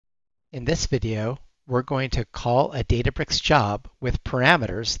In this video, we're going to call a Databricks job with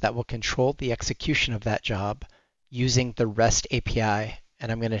parameters that will control the execution of that job using the REST API.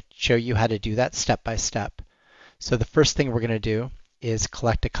 And I'm going to show you how to do that step by step. So the first thing we're going to do is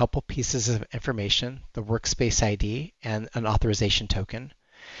collect a couple pieces of information, the Workspace ID and an authorization token.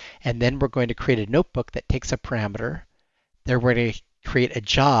 And then we're going to create a notebook that takes a parameter. Then we're going to create a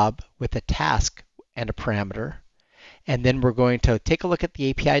job with a task and a parameter. And then we're going to take a look at the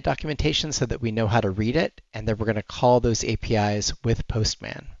API documentation so that we know how to read it. And then we're going to call those APIs with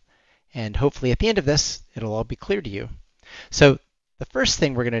Postman. And hopefully at the end of this, it'll all be clear to you. So the first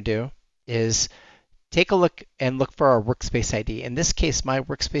thing we're going to do is take a look and look for our Workspace ID. In this case, my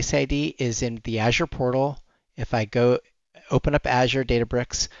Workspace ID is in the Azure portal. If I go open up Azure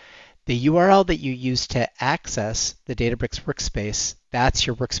Databricks, the URL that you use to access the Databricks workspace, that's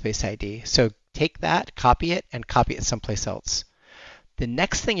your Workspace ID. So take that, copy it, and copy it someplace else. The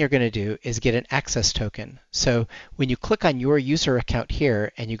next thing you're going to do is get an access token. So when you click on your user account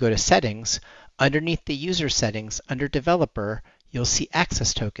here and you go to settings, underneath the user settings, under developer, you'll see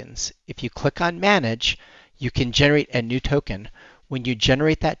access tokens. If you click on manage, you can generate a new token. When you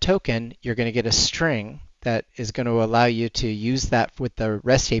generate that token, you're going to get a string that is going to allow you to use that with the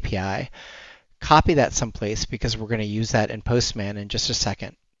REST API. Copy that someplace because we're going to use that in Postman in just a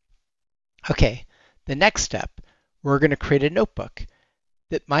second. Okay, the next step, we're going to create a notebook.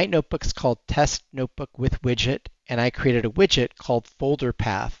 My notebook is called Test Notebook with Widget, and I created a widget called Folder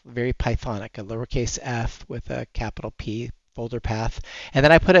Path, very Pythonic, a lowercase f with a capital P, folder path, and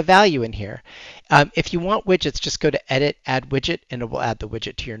then I put a value in here. If you want widgets, just go to Edit, Add Widget, and it will add the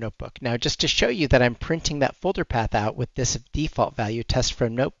widget to your notebook. Now, just to show you that I'm printing that folder path out with this default value, Test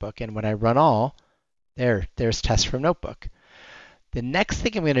from Notebook, and when I run all, there's Test from Notebook. The next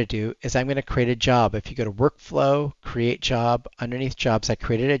thing I'm going to do is I'm going to create a job. If you go to Workflow, Create Job, underneath Jobs, I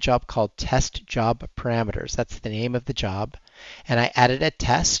created a job called Test Job Parameters. That's the name of the job. And I added a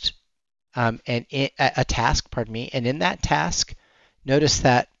test, a task, and in that task, notice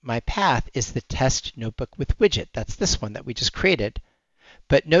that my path is the Test Notebook with Widget. That's this one that we just created.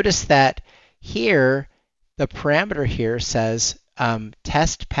 But notice that here, the parameter here says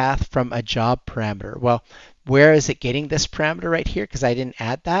test path from a job parameter. Well, where is it getting this parameter right here? Because I didn't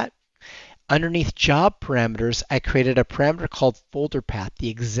add that. Underneath job parameters, I created a parameter called folder path, the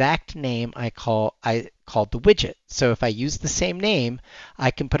exact name I called the widget. So if I use the same name, I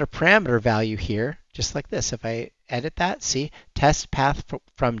can put a parameter value here, just like this. If I edit that, see, test path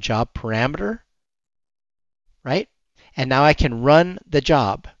from job parameter, right? And now I can run the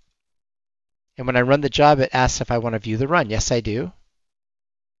job. And when I run the job, it asks if I want to view the run. Yes, I do.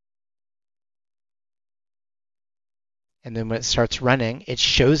 And then when it starts running, it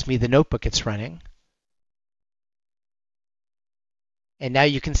shows me the notebook it's running. And now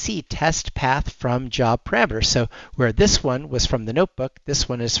you can see test path from job parameter. So where this one was from the notebook, this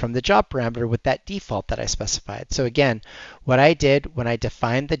one is from the job parameter with that default that I specified. So again, what I did when I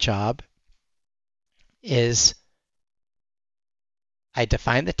defined the job is I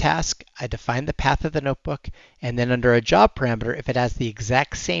define the task, I define the path of the notebook, and then under a job parameter, if it has the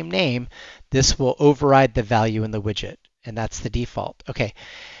exact same name, this will override the value in the widget. And that's the default. Okay,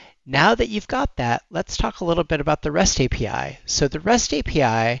 now that you've got that, let's talk a little bit about the REST API. So the REST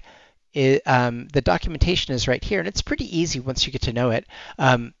API, the documentation is right here, and it's pretty easy once you get to know it.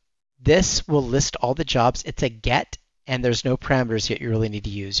 This will list all the jobs. It's a get, and there's no parameters yet you really need to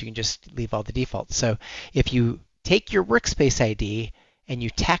use. You can just leave all the defaults. So if you take your Workspace ID and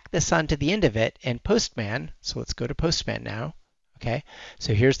you tack this onto the end of it in Postman, so let's go to Postman now. Okay,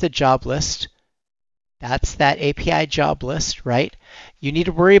 so here's the job list. That's that API job list, right? You need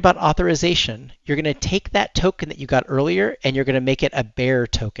to worry about authorization. You're going to take that token that you got earlier and you're going to make it a bearer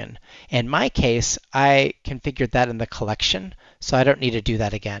token. In my case, I configured that in the collection, so I don't need to do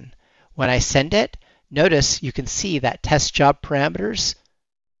that again. When I send it, notice you can see that test job parameters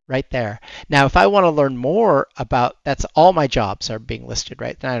right there. Now, if I want to learn more about, that's all my jobs are being listed,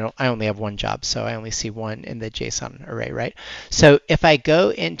 right? I only have one job, so I only see one in the JSON array, right? So if I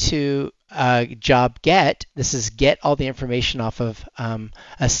go into job get, this is get all the information off of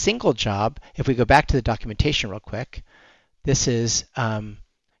a single job. If we go back to the documentation real quick, this is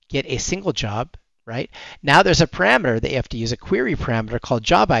get a single job, right? Now there's a parameter that you have to use, a query parameter called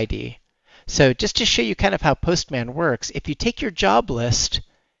job ID. So just to show you kind of how Postman works, if you take your job list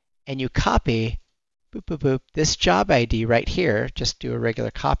and you copy, boop, boop, boop, this job ID right here, just do a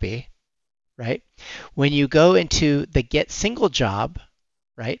regular copy, right? When you go into the get single job,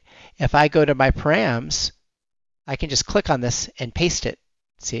 right? If I go to my params, I can just click on this and paste it,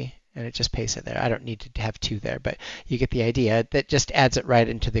 see? and it just pastes it there. I don't need to have 2 there, but you get the idea. That just adds it right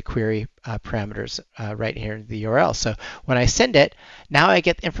into the query parameters right here in the URL. So when I send it, now I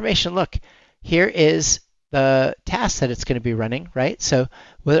get the information. Look, here is the task that it's going to be running, right? So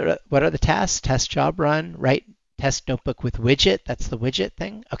what are the tasks? Test job run, right? Test notebook with widget, that's the widget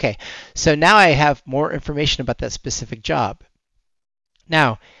thing. Okay, so now I have more information about that specific job.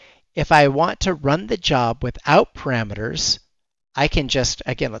 Now, if I want to run the job without parameters, I can just,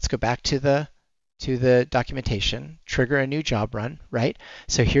 again, let's go back to the documentation, trigger a new job run, right?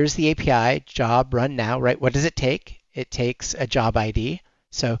 So here's the API, job run now, right? What does it take? It takes a job ID.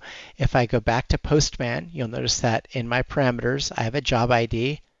 So if I go back to Postman, you'll notice that in my parameters, I have a job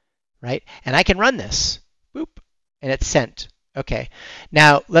ID, right? And I can run this, boop, and it's sent. Okay,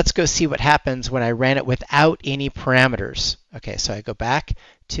 now let's go see what happens when I ran it without any parameters. Okay, so I go back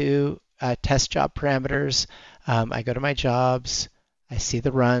to test job parameters. I go to my jobs. I see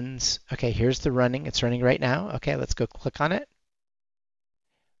the runs. Okay, here's the running. It's running right now. Okay, let's go click on it.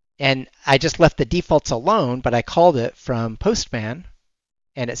 And I just left the defaults alone, but I called it from Postman,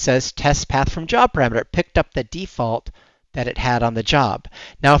 and it says test path from job parameter. It picked up the default that it had on the job.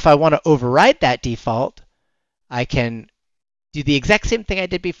 Now, if I want to override that default, I can do the exact same thing I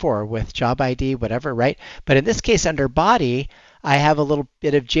did before with job ID, whatever, right? But in this case, under body, I have a little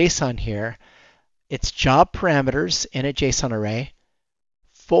bit of JSON here. It's job parameters in a JSON array,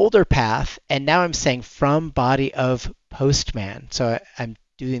 folder path, and now I'm saying from body of Postman. So I'm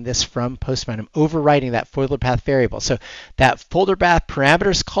doing this from Postman. I'm overriding that folder path variable. So that folder path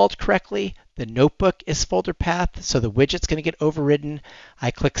parameter is called correctly. The notebook is folder path, so the widget's going to get overridden.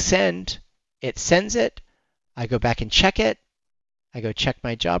 I click send. It sends it. I go back and check it. I go check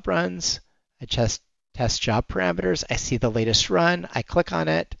my job runs. I test job parameters. I see the latest run. I click on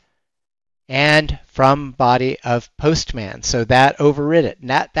it. And from body of Postman. So that overrid it. And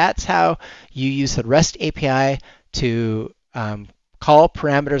that's how you use the REST API to call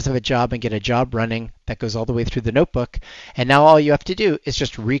parameters of a job and get a job running that goes all the way through the notebook. And now all you have to do is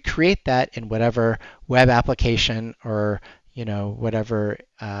just recreate that in whatever web application or whatever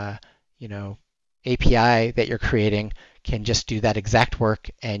API that you're creating can just do that exact work,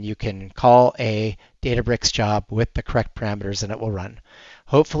 and you can call a Databricks job with the correct parameters and it will run.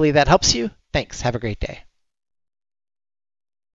 Hopefully that helps you. Thanks. Have a great day.